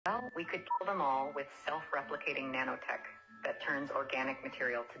We could kill them all with self-replicating nanotech that turns organic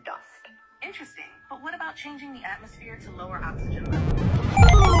material to dust. Interesting. But what about changing the atmosphere to lower oxygen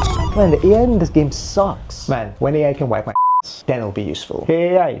levels? Man, the AI in this game sucks. Man, when AI can wipe my ass, then it'll be useful.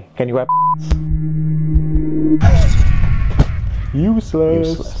 Hey AI, can you wipe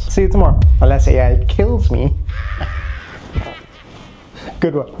Useless. See you tomorrow. Unless AI kills me.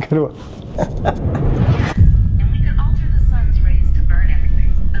 Good one, good one.